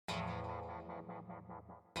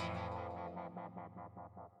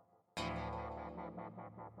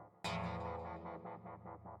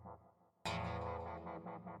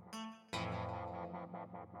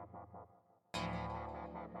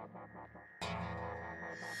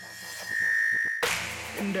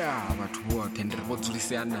Nda vhathu vhoṱhe ndi ri vho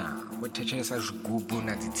dzulisana vho thetshelesa zwigubu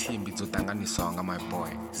na dzitsimbi dzo ṱanganiswaho nga my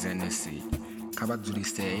boy Zenesi. Kha vha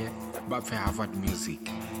dzuliseye vha pfe Havard music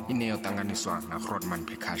ine yo ṱanganiswa na Rodman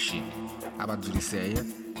percussion. A vha dzuliseye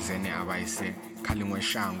Zene a vha ise kha ḽiṅwe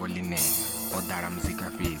shango ḽine ho ḓala muzika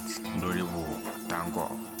fhedzi. Ndo livhuwa tango.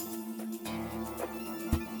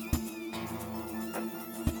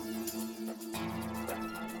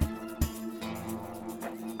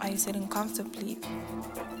 Are you sitting comfortably?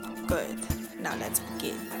 Good. Now let's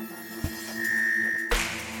begin.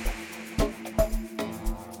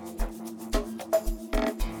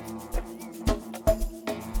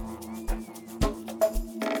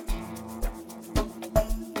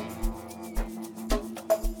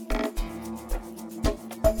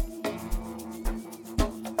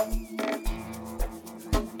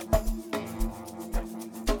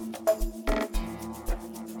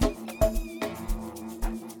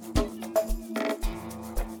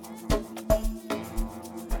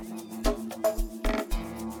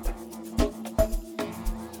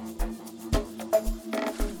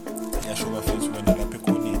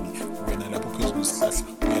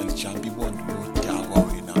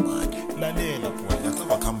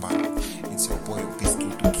 It's your boy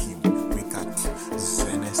Biscuit Kim. We got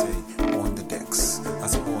Zenese on the decks.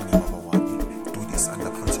 As born number one, do this under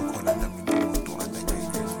protocol under Minimoto under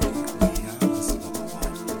Yes, number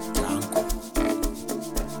one. Janko.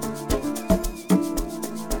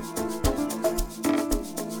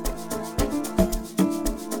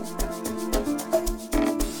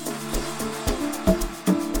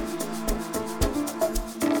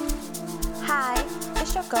 Hi,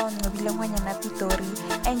 it's your girl Nobilangwanyana Pitori,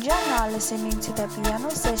 and you're now listening to the Piano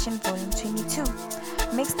Session Volume 22,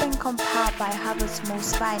 mixed and compiled by Havard's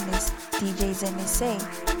most finest, DJs NSA.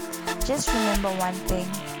 Just remember one thing,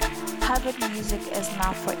 Havard music is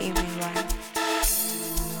not for everyone.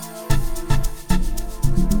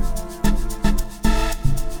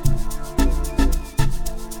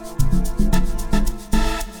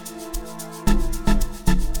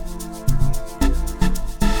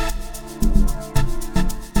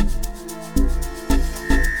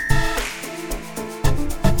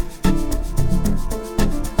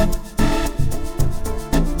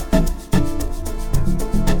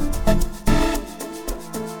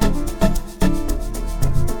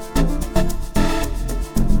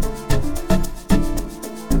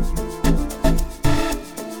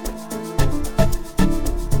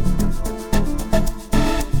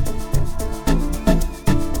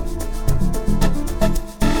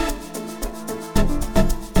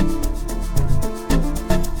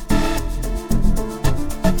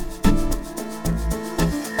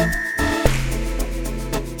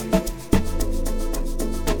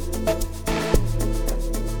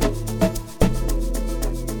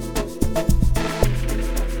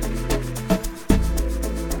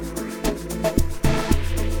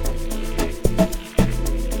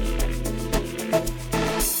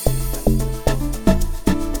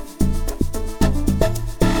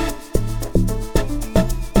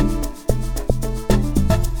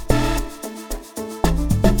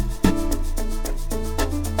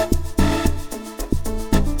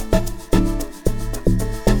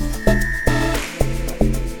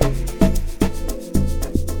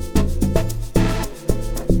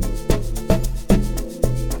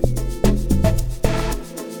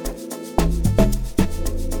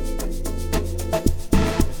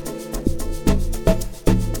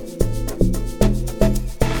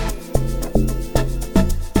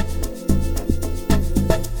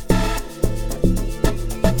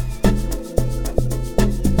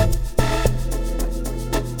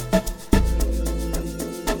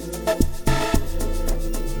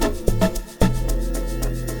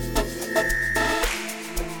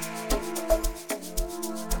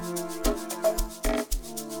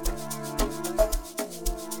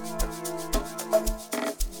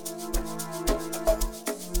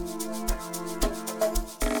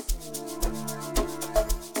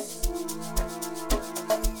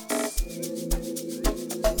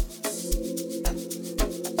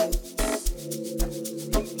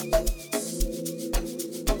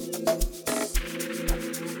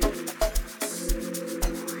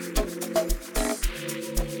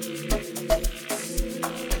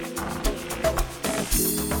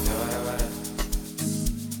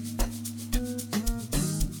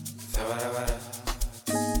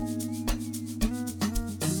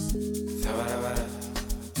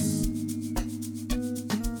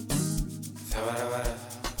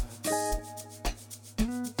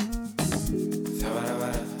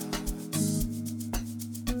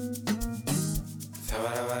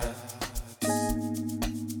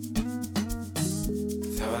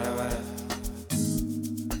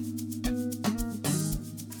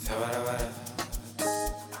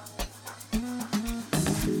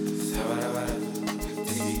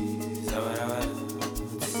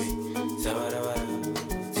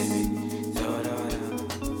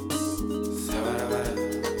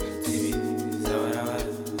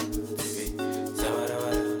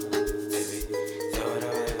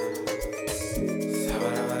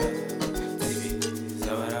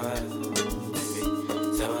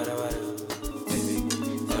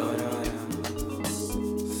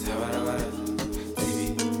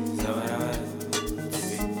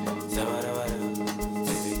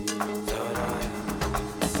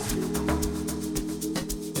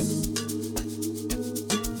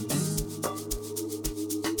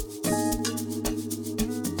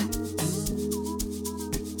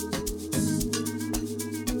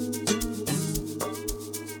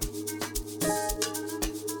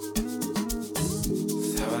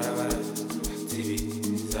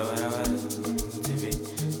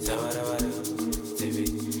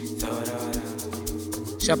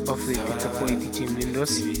 up with Peter Boy DJ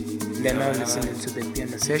Lindos. They're now listening to the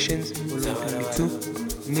Piano Sessions, Volume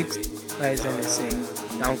 22, mixed by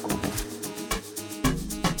ZNSA. Danko.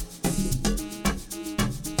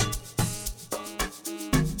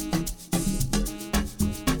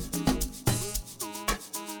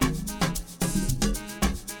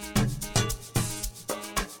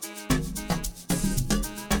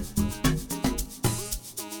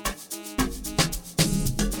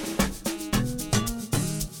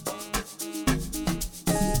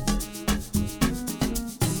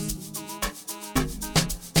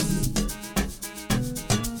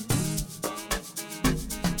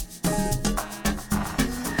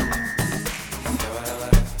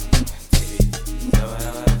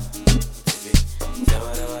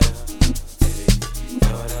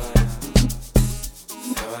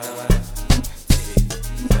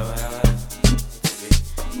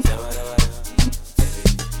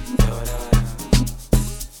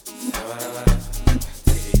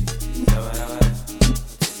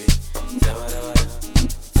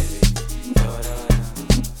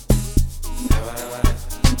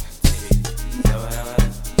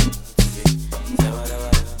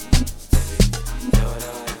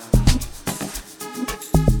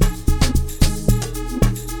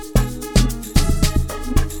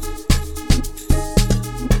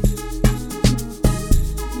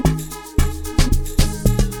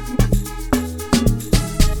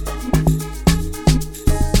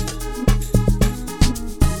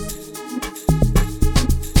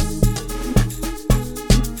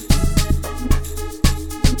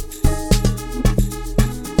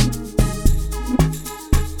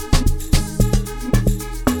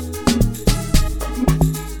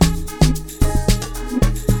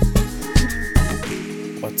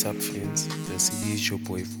 What's up, friends? This is your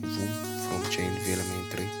boy Fufu from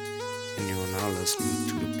Volume.23, and you are now listening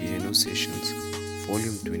to the Piano Sessions,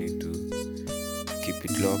 Volume 22. Keep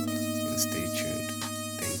it locked and stay tuned.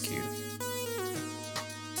 Thank you.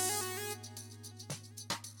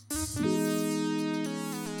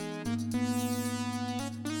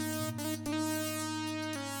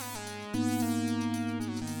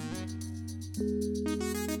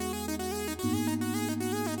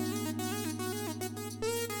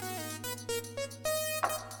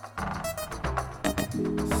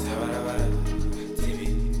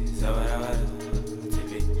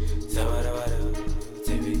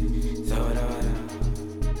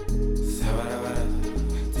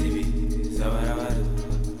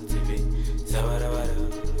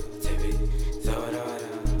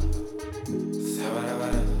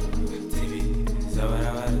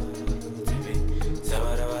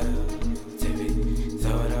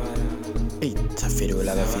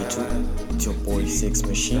 It's your boy Six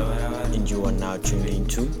Machine, and you are now tuned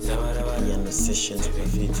into the Piano Sessions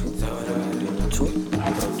Bafetu Volume 22,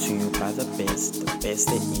 brought to you by the best there is,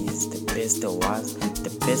 the best there was, the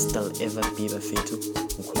best there'll ever be Bafetu.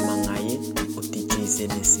 Ngikhuluma ngaye uDJ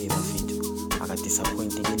ZNSA Bafetu.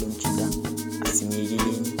 Akadisappointekile umjida,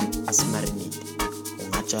 asimyekeleni, asimarinate.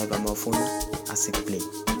 Ungajayiva amafoni, asikuplay.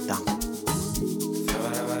 Danko.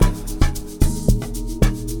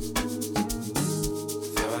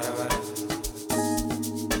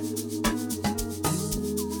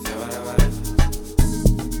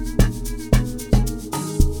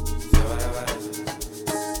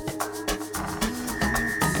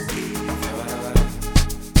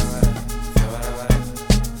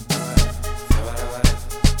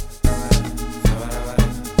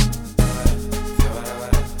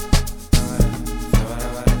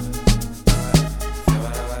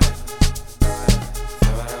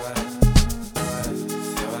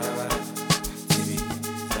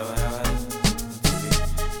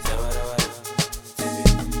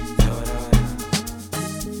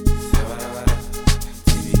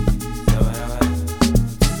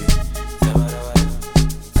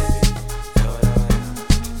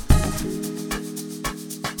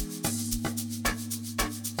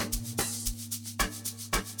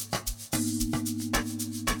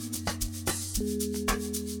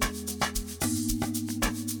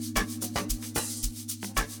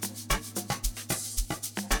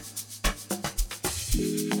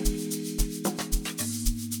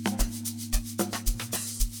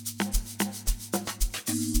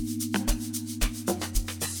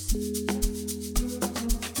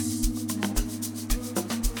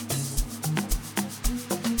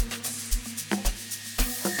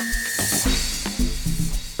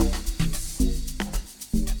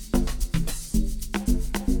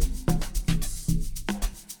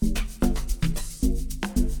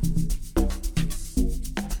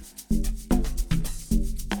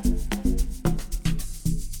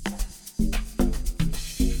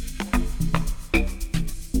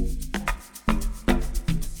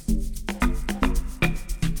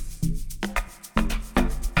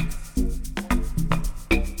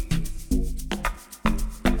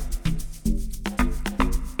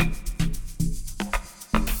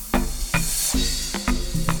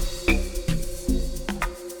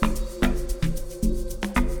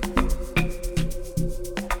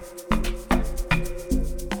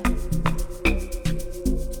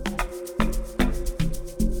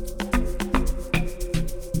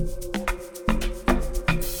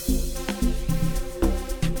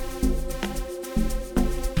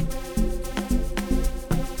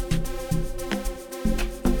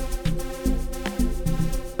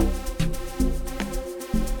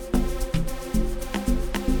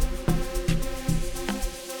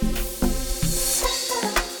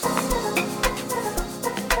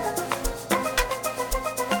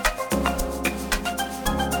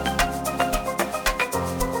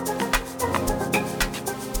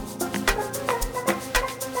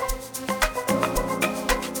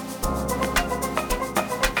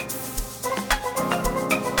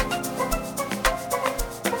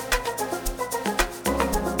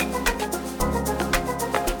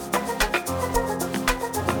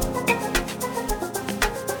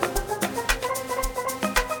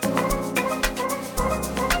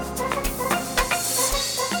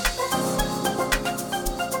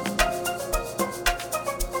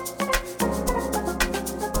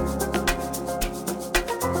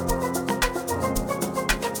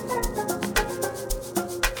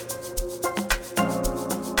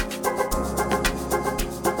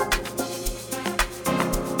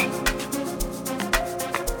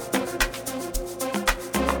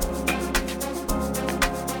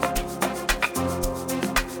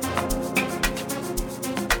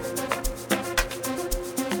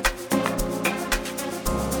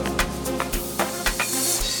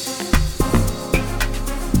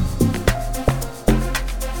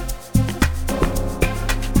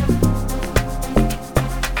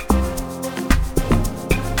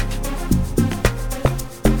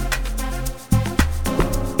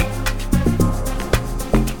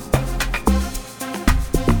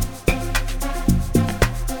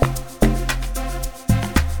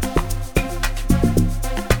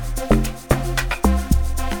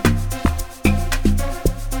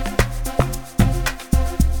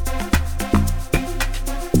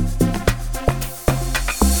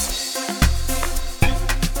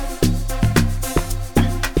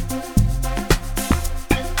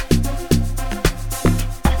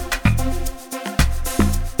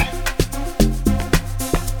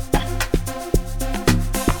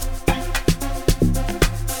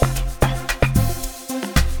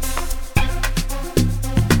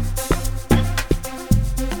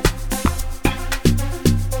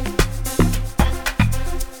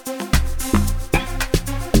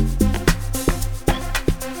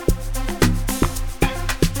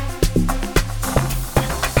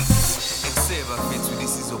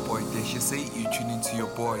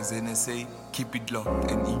 NSA, keep it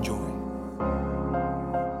locked and enjoy.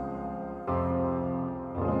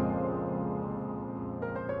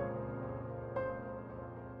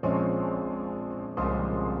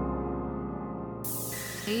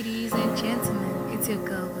 Ladies and gentlemen, it's your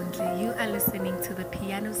girl Buntley. You are listening to the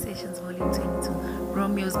Piano Sessions Volume 22,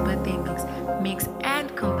 Romeo's birthday mix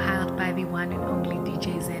and compiled by the one and only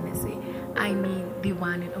DJ NSA. I mean the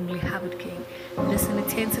one and only Havard King. Listen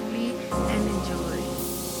attentively and enjoy.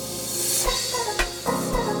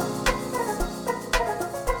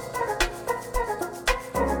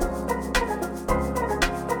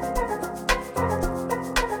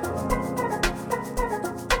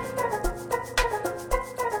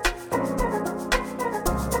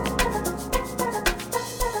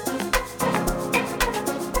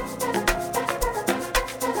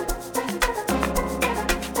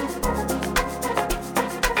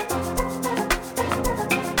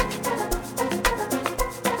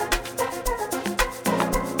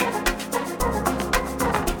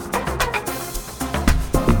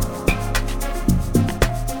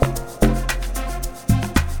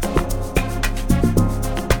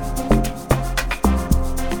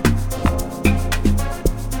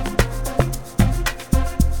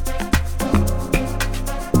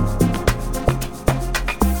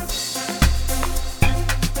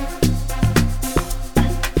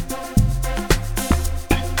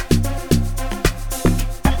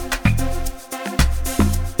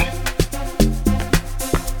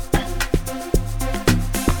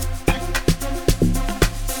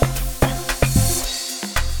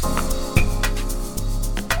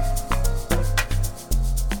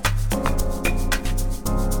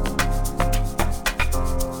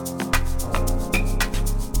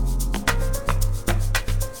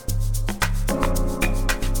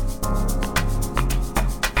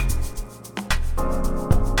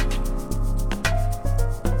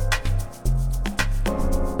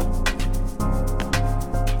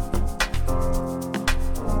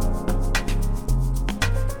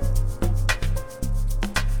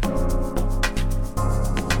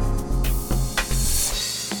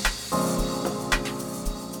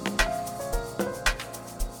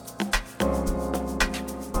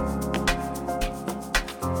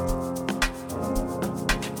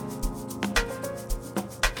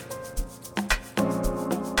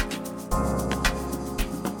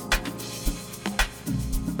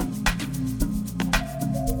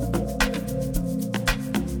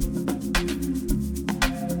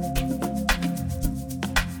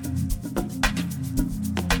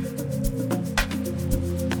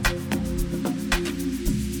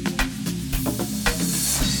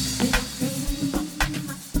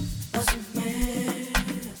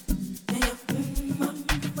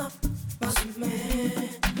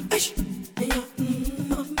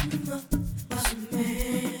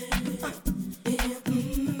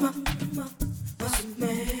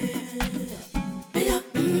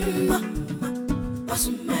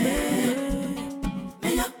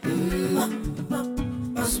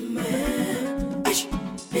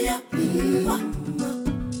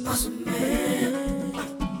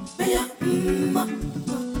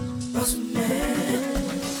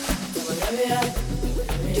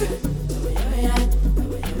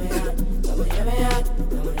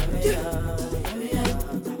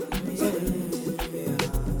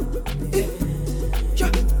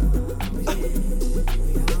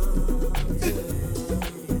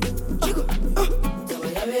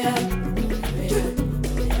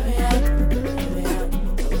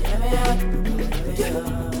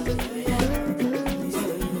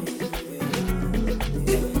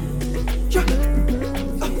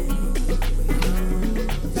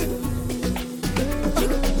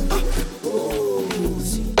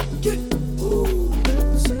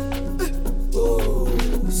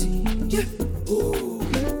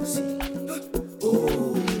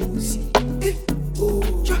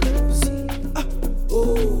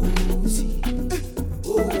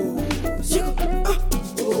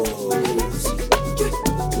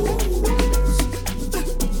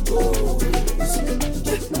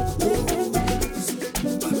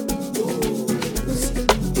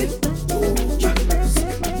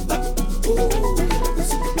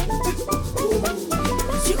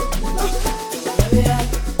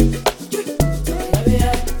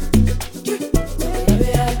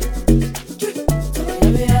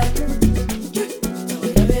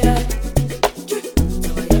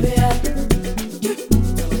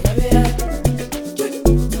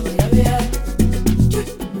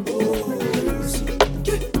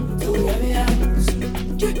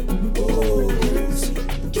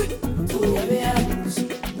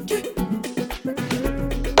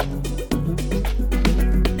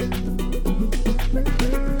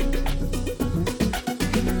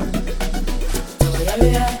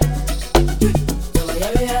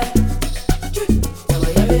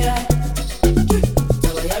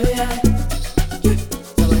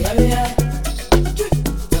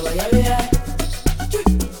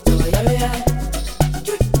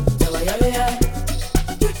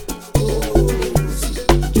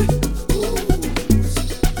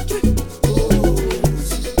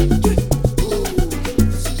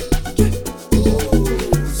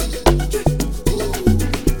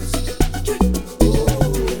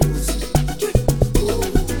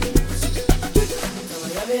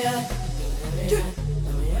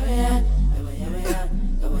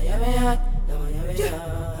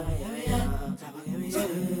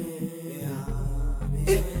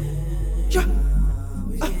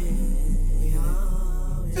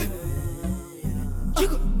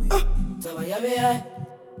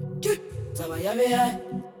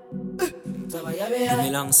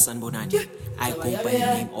 Dumelang Sanbonani. I go by the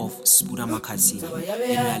name of Spuda Makasini, and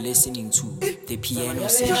we are listening to the Piano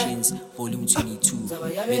Sessions Volume 22,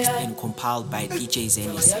 mixed and compiled by DJ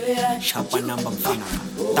Zenis. Shapa number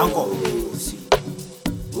Mfana. Dango.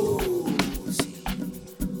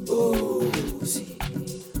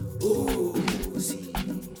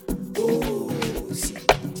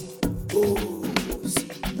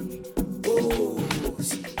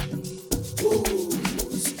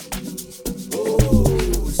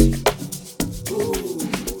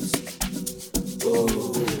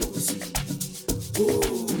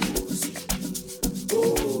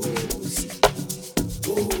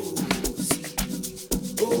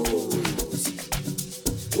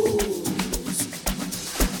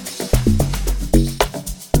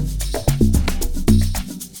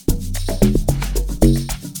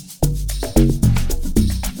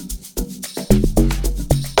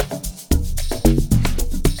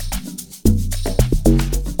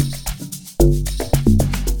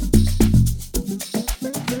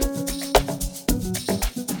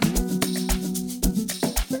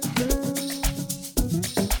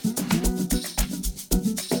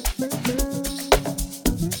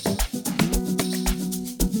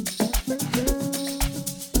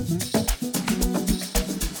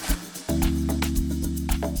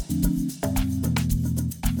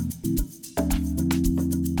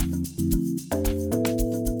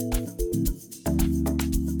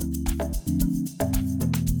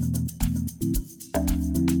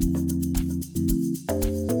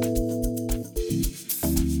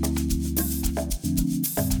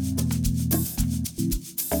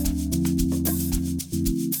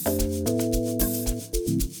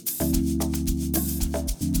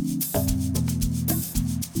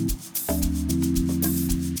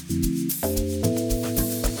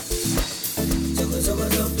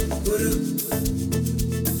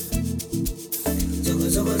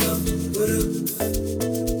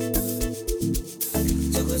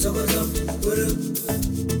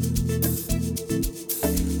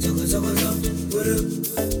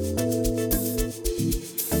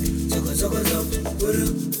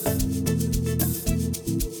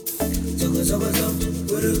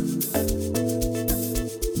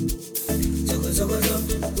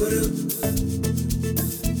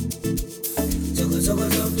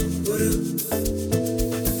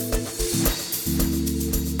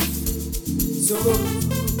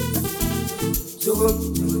 What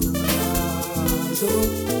up?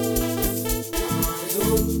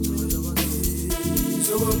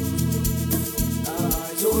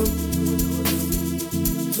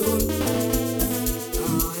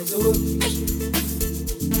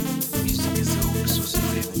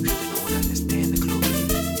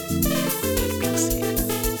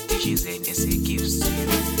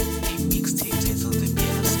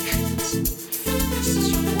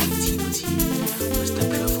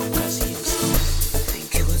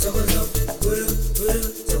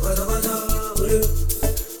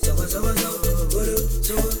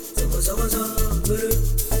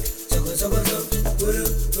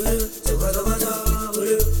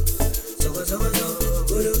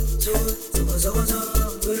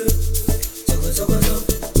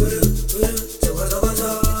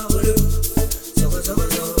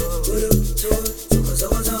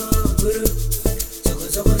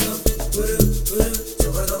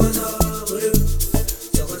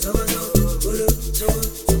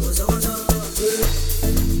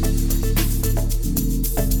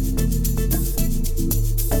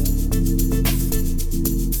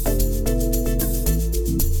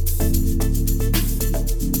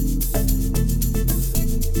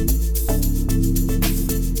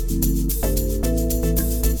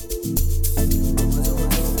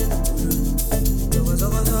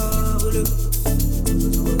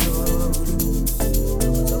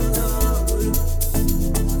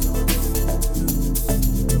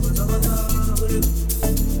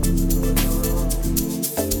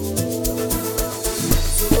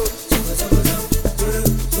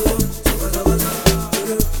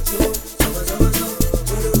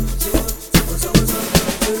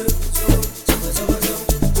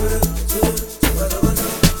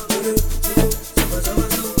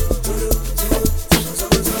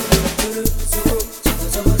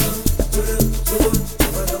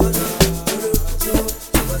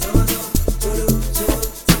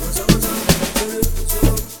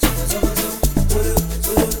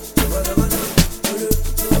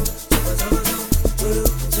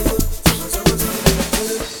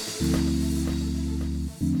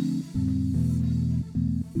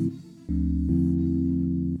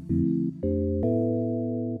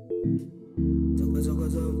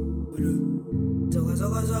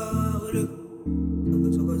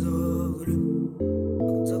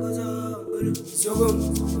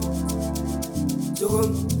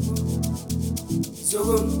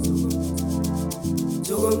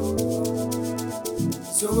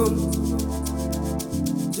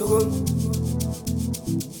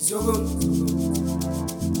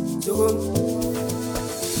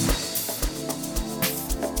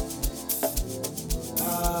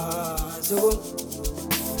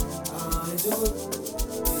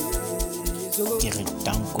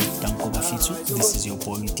 Danko Bafitsu. This is your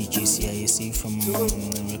boy DJ CISA from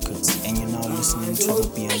Records, and you're now listening to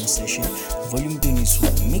the piano session, Volume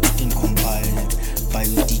 22, mixed and compiled by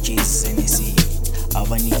the DJs NSA.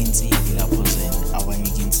 Abanikinsi ilapozen,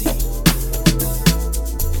 abanikinsi.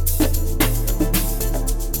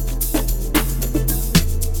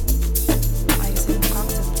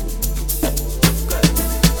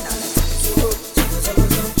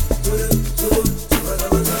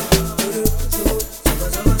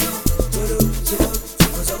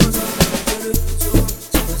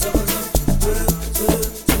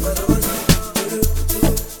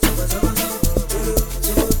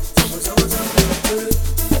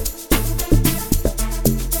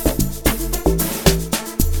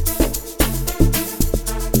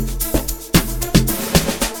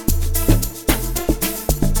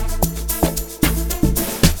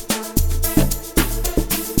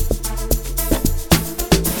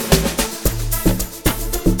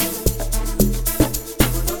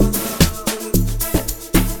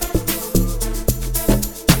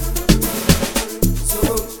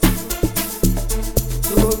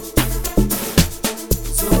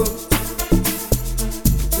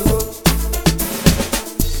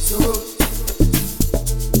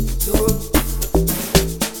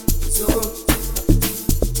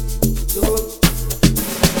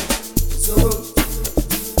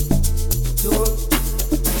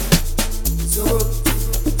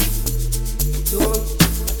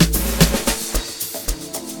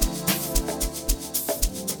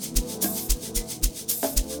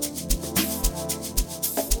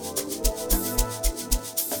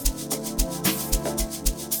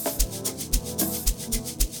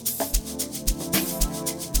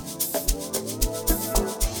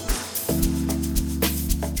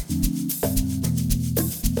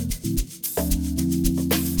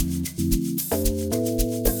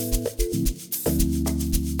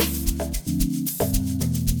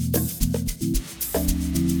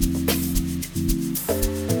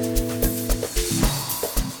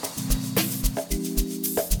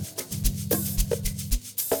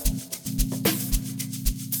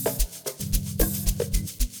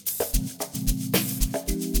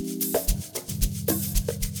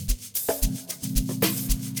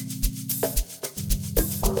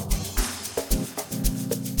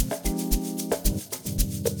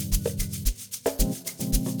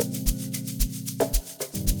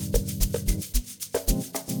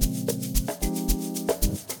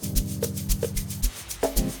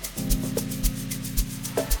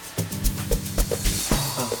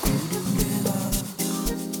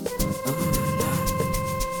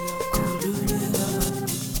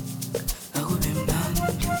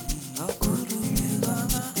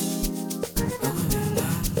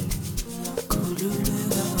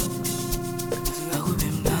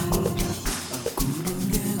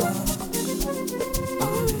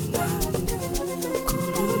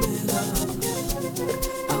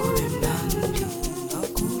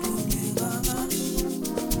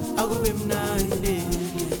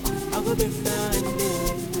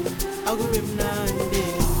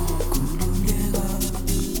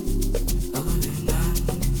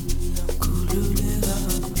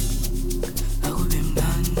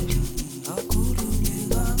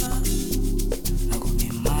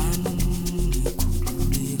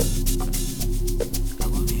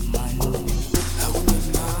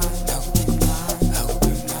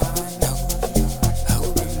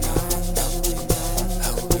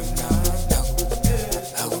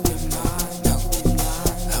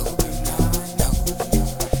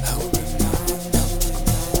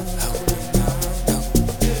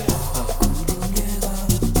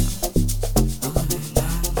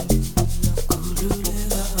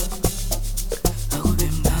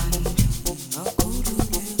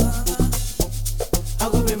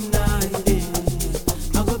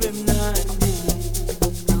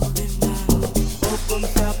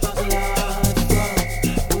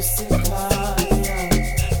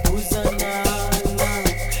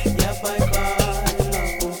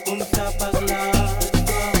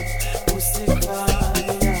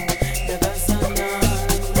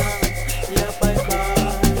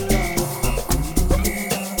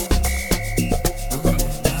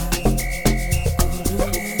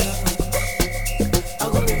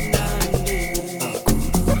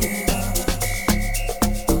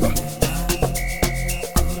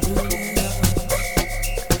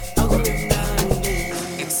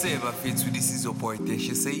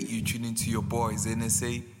 Volume.22.SA. You tune into your boys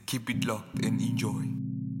NSA. Keep it locked and enjoy.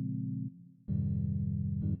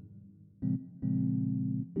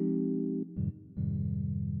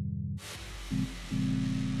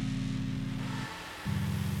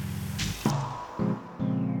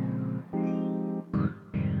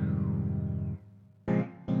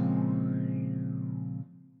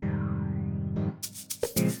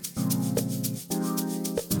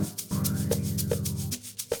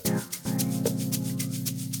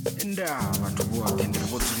 Vanhu voke ndiri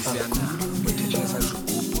vodzivisana kutechesa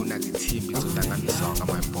zvigubhu nadzitsimbi dzotanganiswa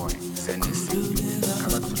my boy Zenesi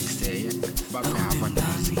ngavadziviseye vape Havard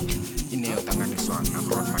music ineyotanganiswa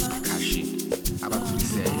naRodman percussion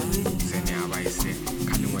avadziviseye zene avaise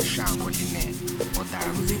kalimwe shango line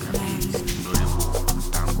odara muzika beats ndorivo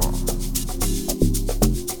tango.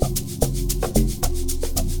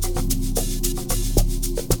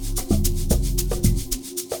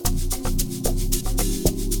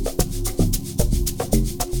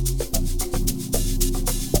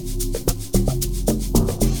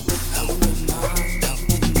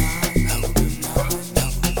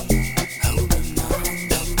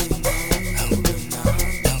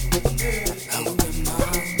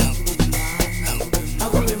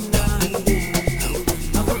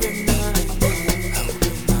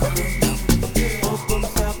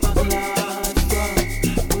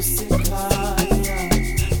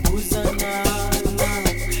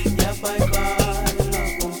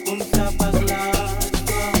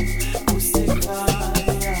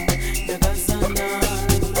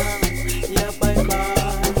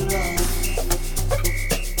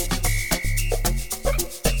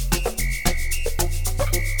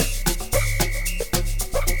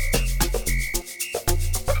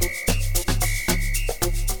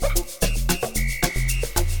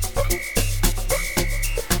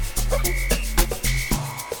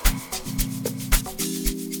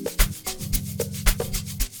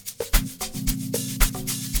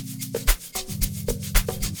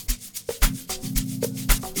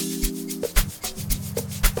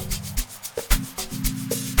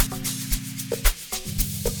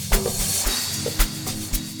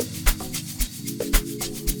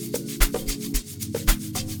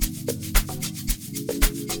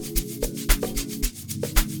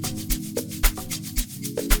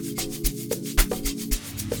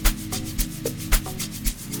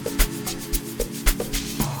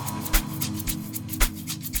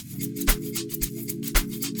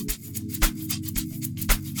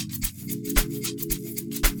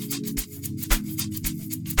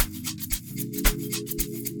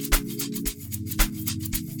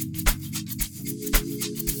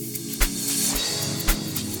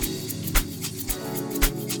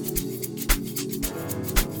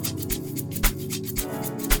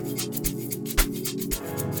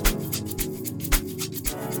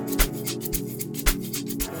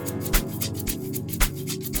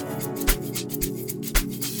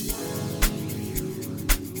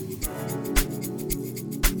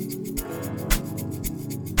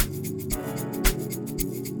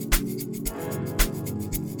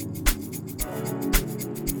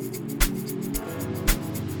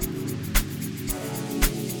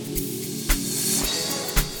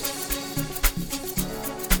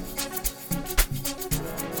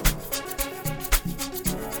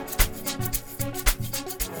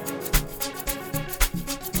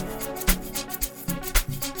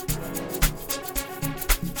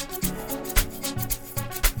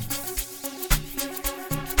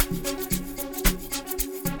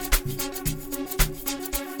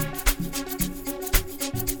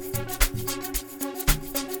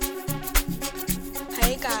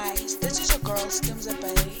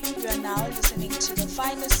 You are now listening to the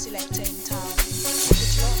finest selector in town. Keep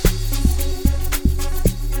it locked.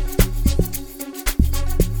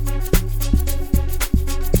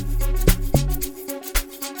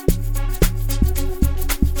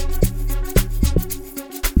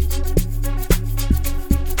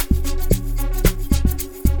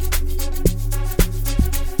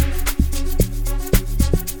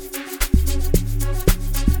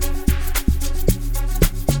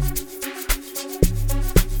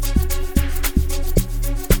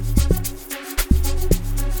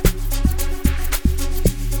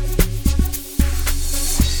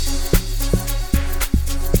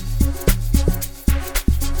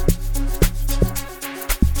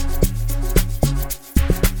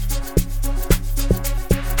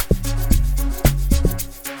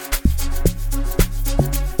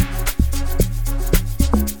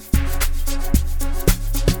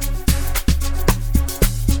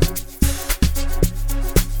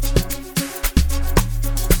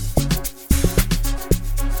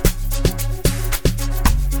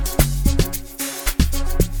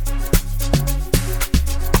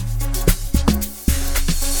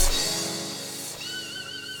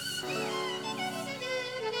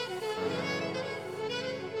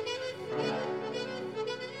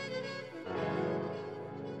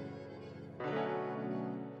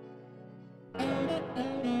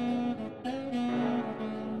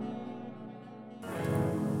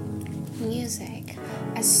 music,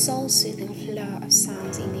 a soul-soothing flow of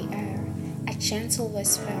sounds in the air, a gentle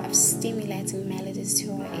whisper of stimulating melodies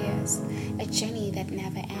to our ears, a journey that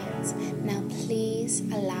never ends. Now please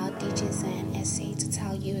allow DJ Zen SA to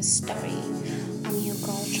tell you a story. I'm your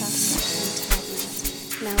girl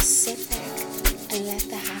Traxxas and Now sit back and let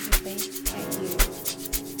the happy beat guide you.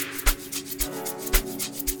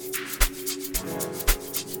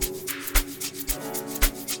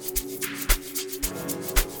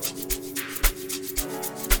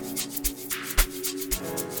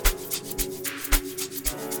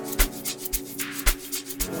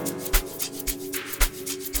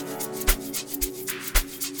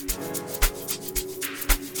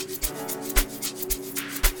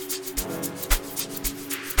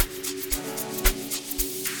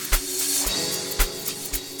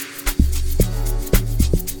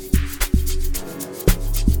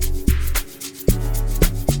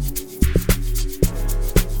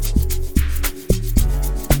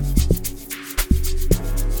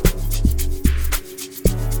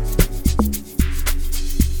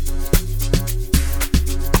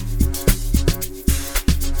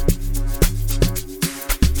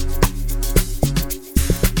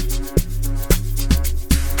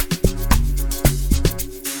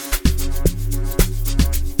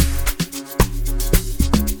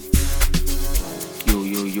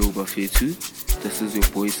 This is your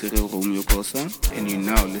boy Cyril Romeo Kosa, and you're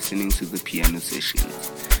now listening to the Piano Sessions,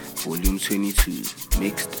 Volume 22,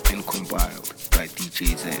 mixed and compiled by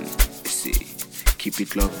DJ Zen SA. Keep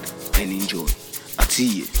it locked and enjoy. I'll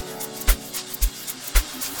see you.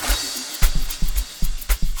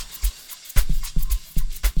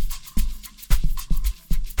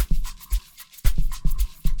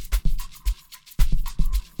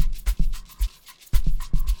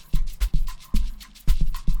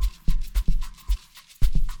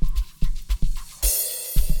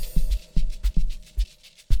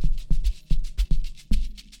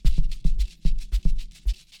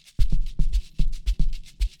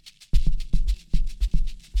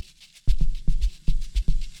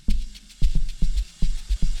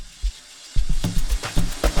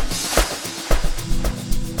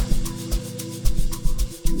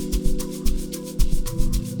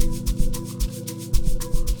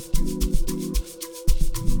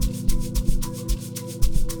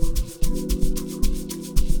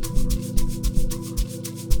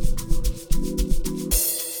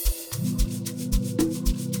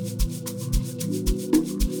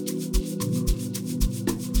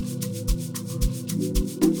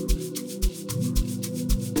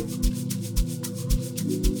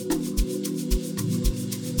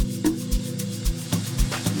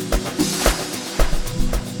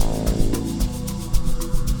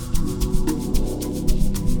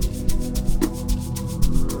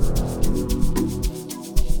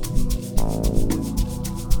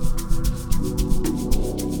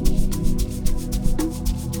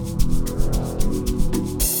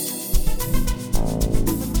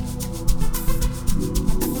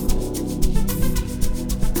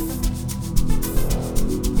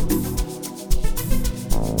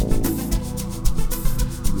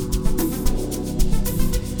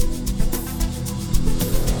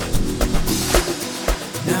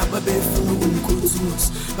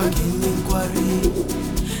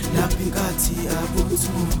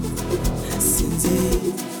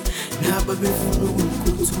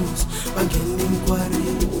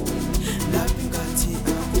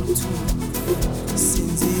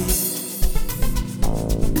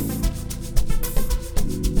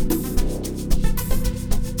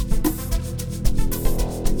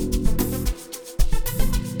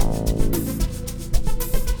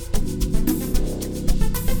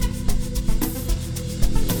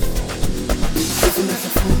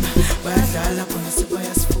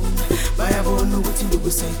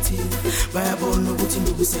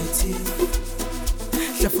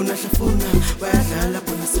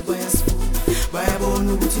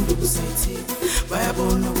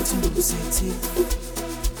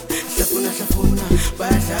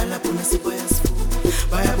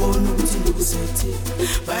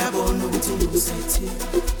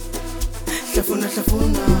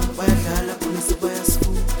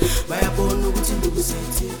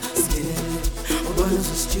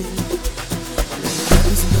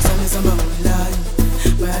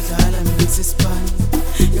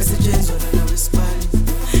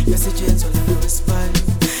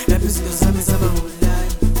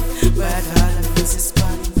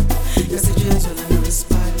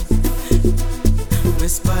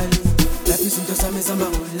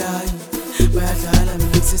 Bayadlala mina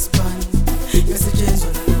ngisespani, ngiyasetshenzwa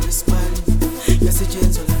lana wespani.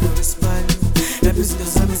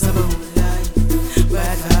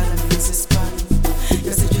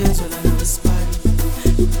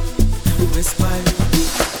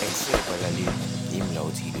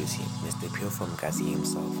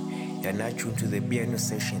 himself. You're now tuned to the piano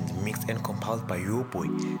sessions mixed and compiled by your boy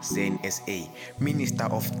Zen SA, Minister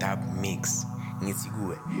of Dub Mix. Ngithi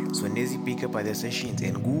kuwe, so nezipike by the sessions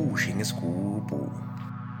and kushe ngesigubhu.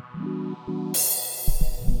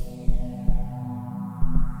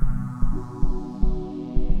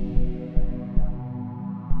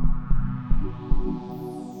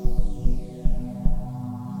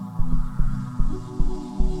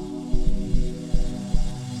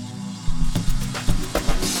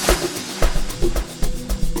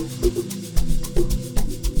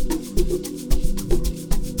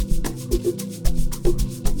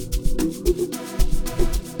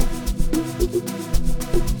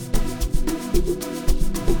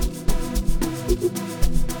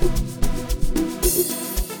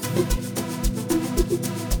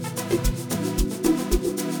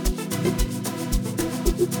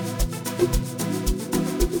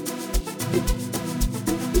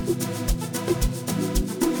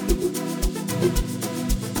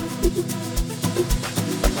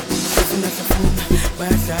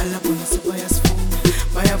 bayadlala bona sebayasifuna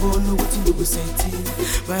bayabona ukuthi ndikusayithini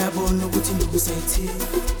bayabona ukuthi ndikusayithini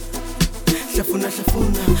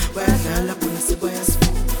hlafuna bayadlala bona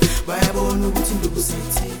sebayasifuna bayabona ukuthi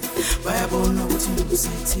ndikusayithini bayabona ukuthi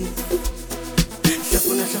ndikusayithini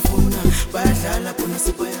hlafuna bayadlala bona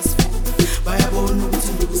sebayasifuna bayabona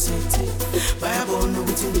ukuthi ndikusayithini bayabona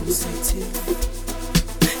ukuthi ndikusayithini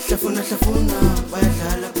hlafuna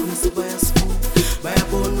bayadlala bona sebayasifuna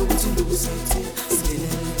bayabona ukuthi ndikusayithini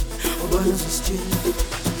singenele ubona uzisitshela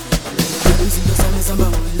izinto zami zihamba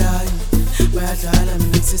ngomlayo bayadlala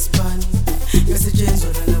mina ngisesipani yasetshenzwa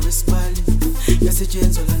lana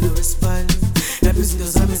wesipali lapho izinto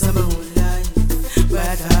zami zihamba ngomlayo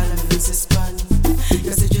bayadlala mina ngisesipani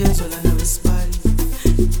yasetshenzwa lana wesipali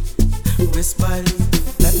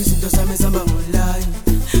lapho izinto zami zihamba ngomlayo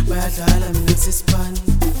bayadlala mina ngisesipani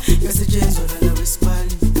yasetshenzwa lana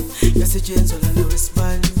wesipali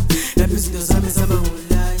lapho izinto zami zihamba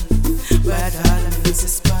ngomlayo bayadlala mina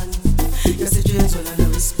ngisesipani yasetshenzwa lana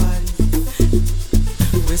wesipali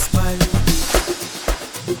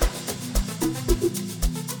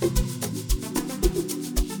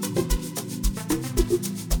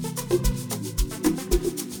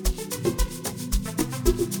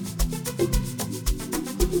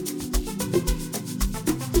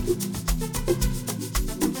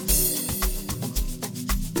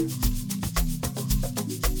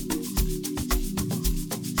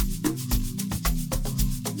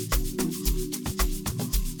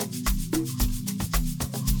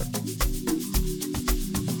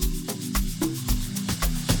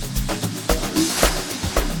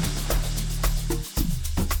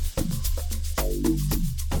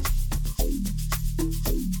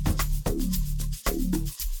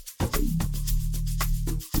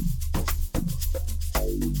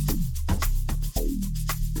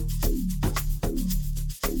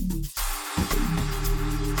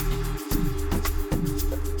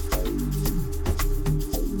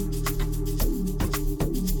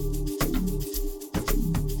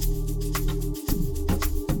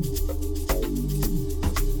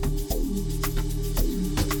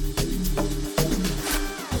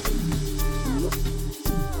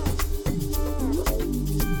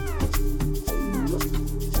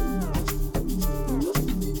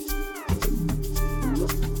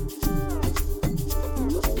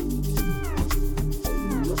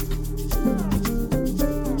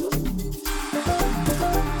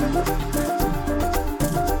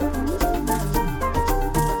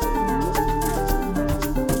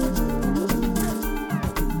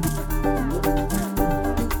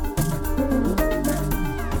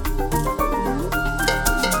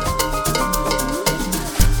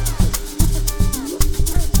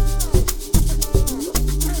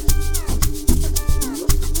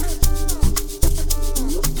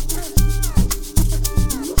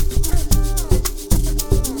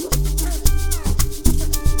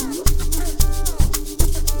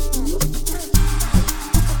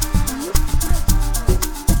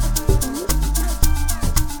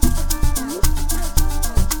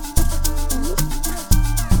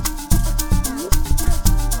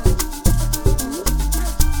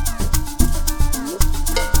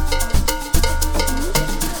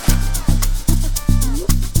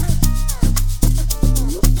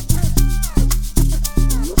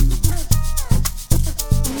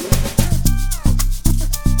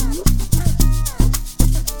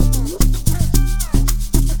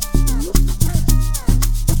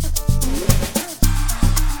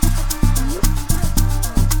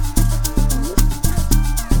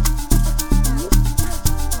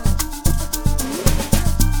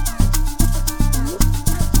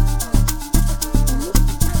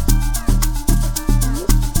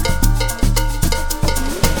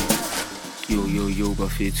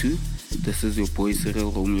Bafetu. This is your boy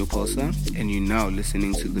Cyril Romeo Posa, and you're now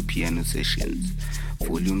listening to the Piano Sessions,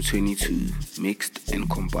 Volume 22, mixed and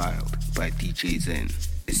compiled by DJ Zen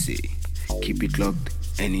SA. Keep it locked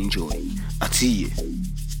and enjoy. Atiye.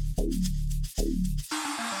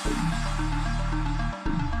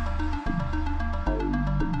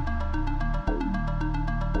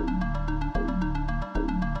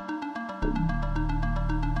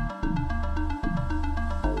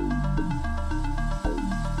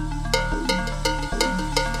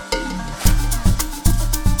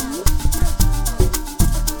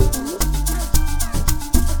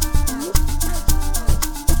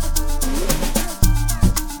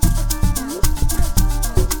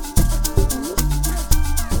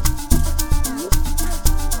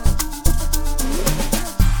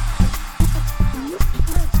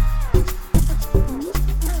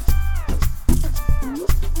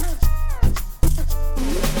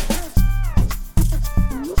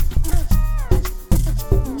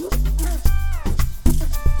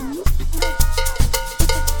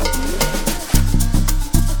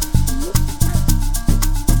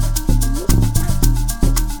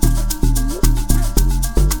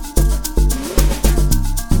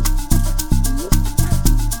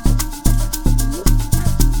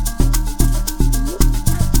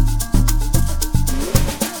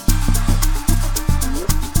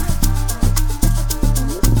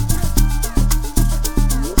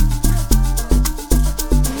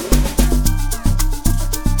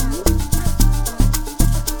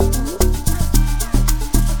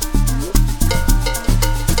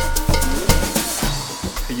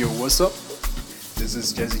 What's up? This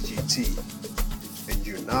is Jazzy GT, and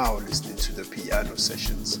you're now listening to the Piano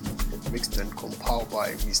Sessions, mixed and compiled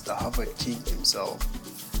by Mr. Havard King himself,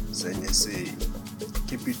 Zen SA.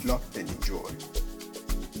 Keep it locked and enjoy.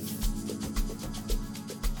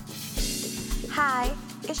 Hi,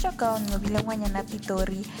 it's your girl Nobile Wanyana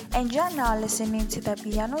Pitori, and you're now listening to the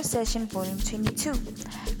Piano Session Volume 22,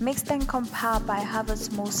 mixed and compiled by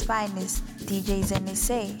Havard's most finest, DJ Zen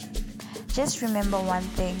SA. Just remember one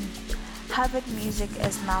thing, Havard music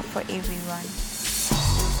is not for everyone.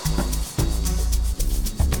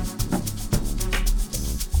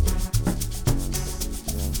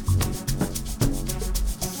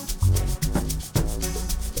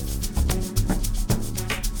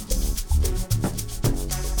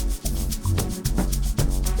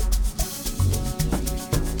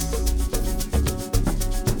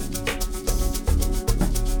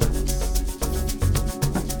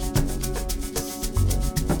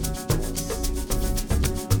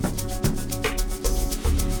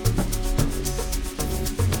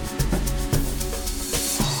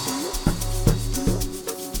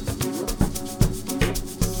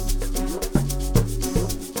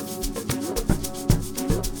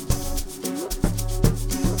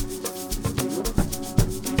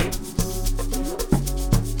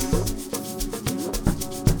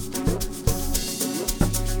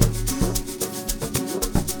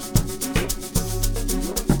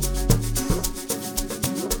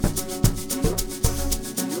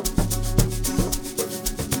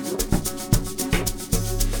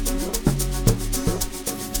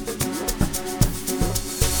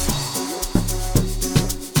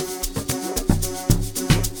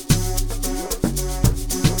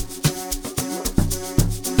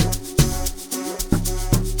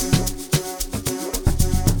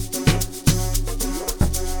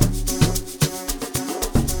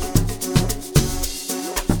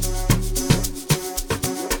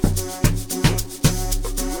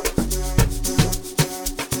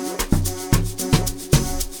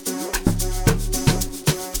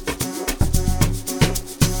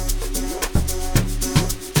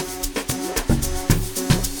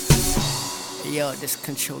 Yo, this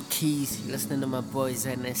Control Keys, listening to my boys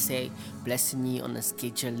NSA, blessing me on a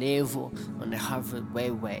schedule level, on the Harvard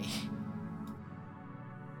way.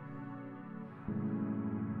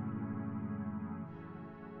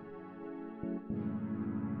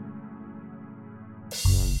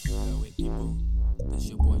 People, this is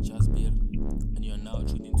your boy Jasper, and you're now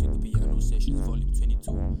tuned into the Piano Sessions Volume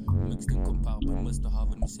 22, mixed and compiled by Mr.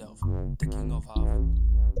 Havard himself, the King of Havard,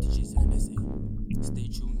 DJ NSA. Stay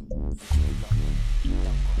tuned.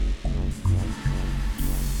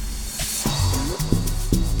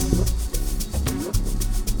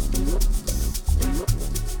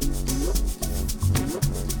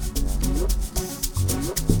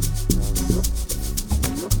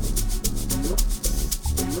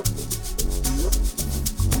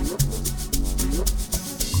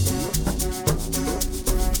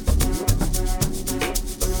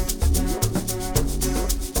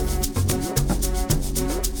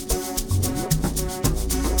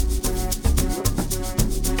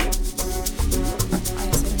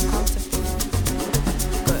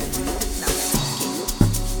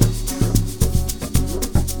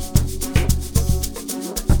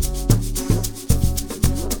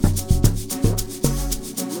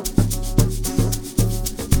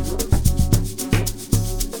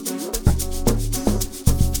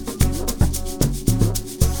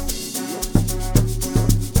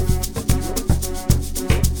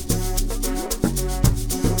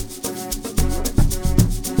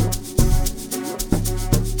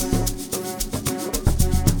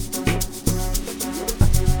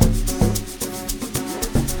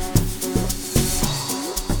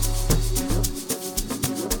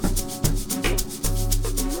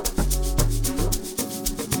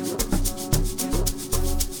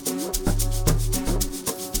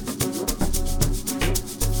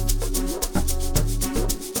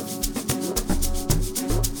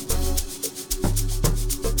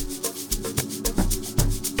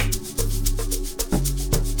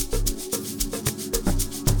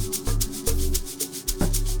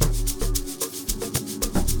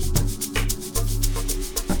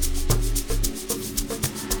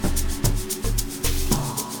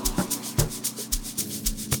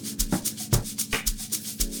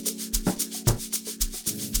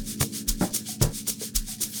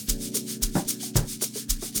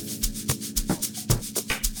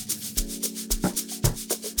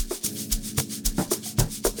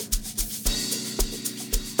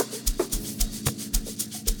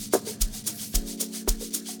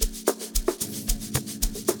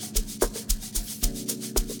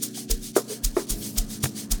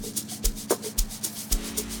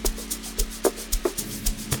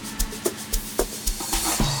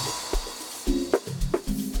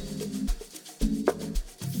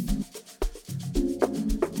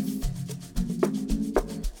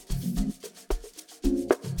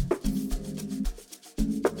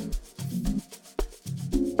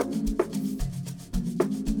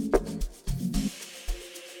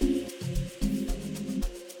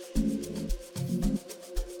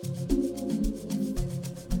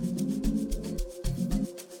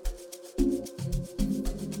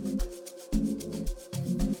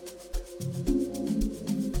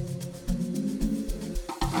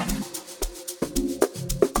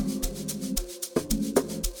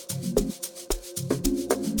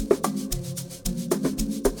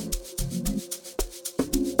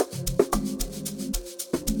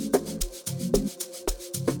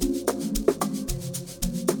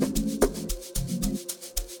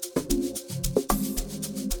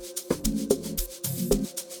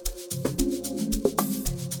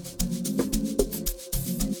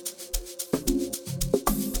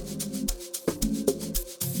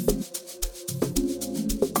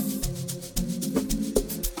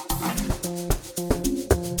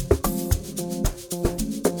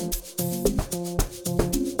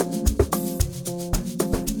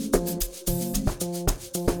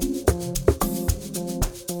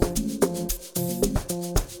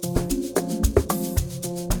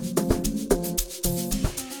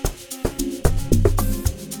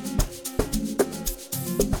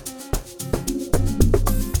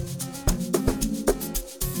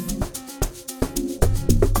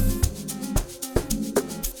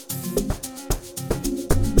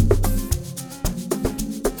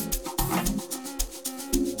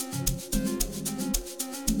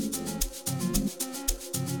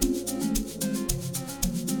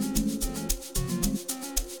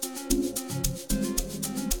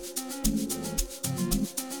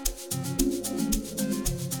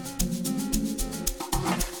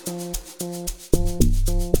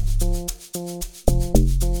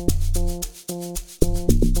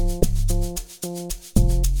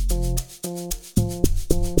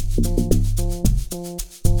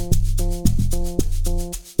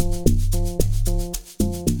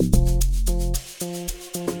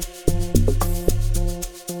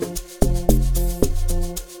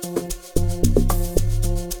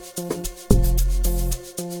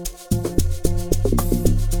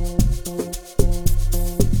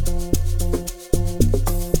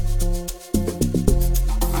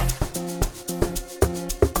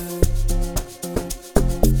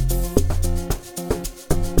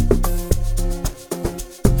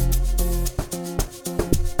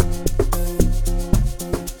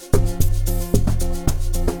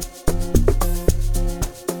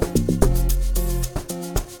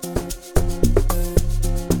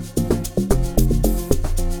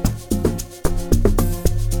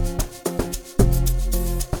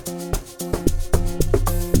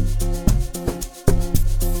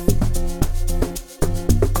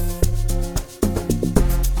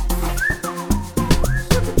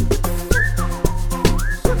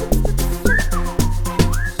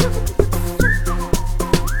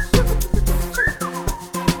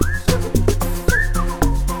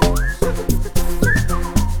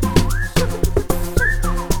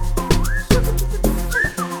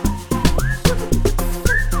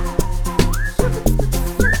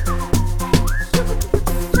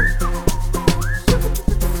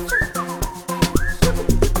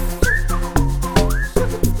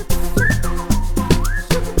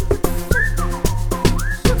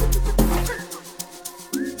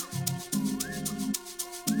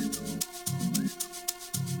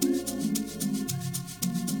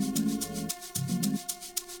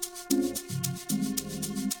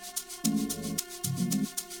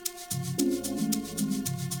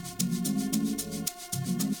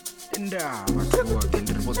 nda vhathu vhoṱhe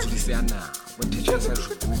ndi ri vho dzulisana vho thetshelesa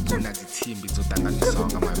zwigubu na dzitsimbi dzo ṱanganiswaho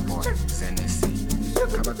nga my boy ZNC.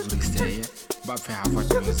 Kha vha dzuliseye vha pfe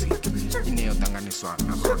Havard music ine yo ṱanganiswa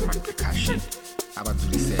na Rodman percussion. A vha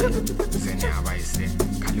dzuliseye zene a vha ise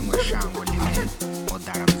kha ḽiṅwe shango ḽine ho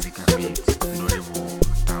ḓala muzika fhedzi.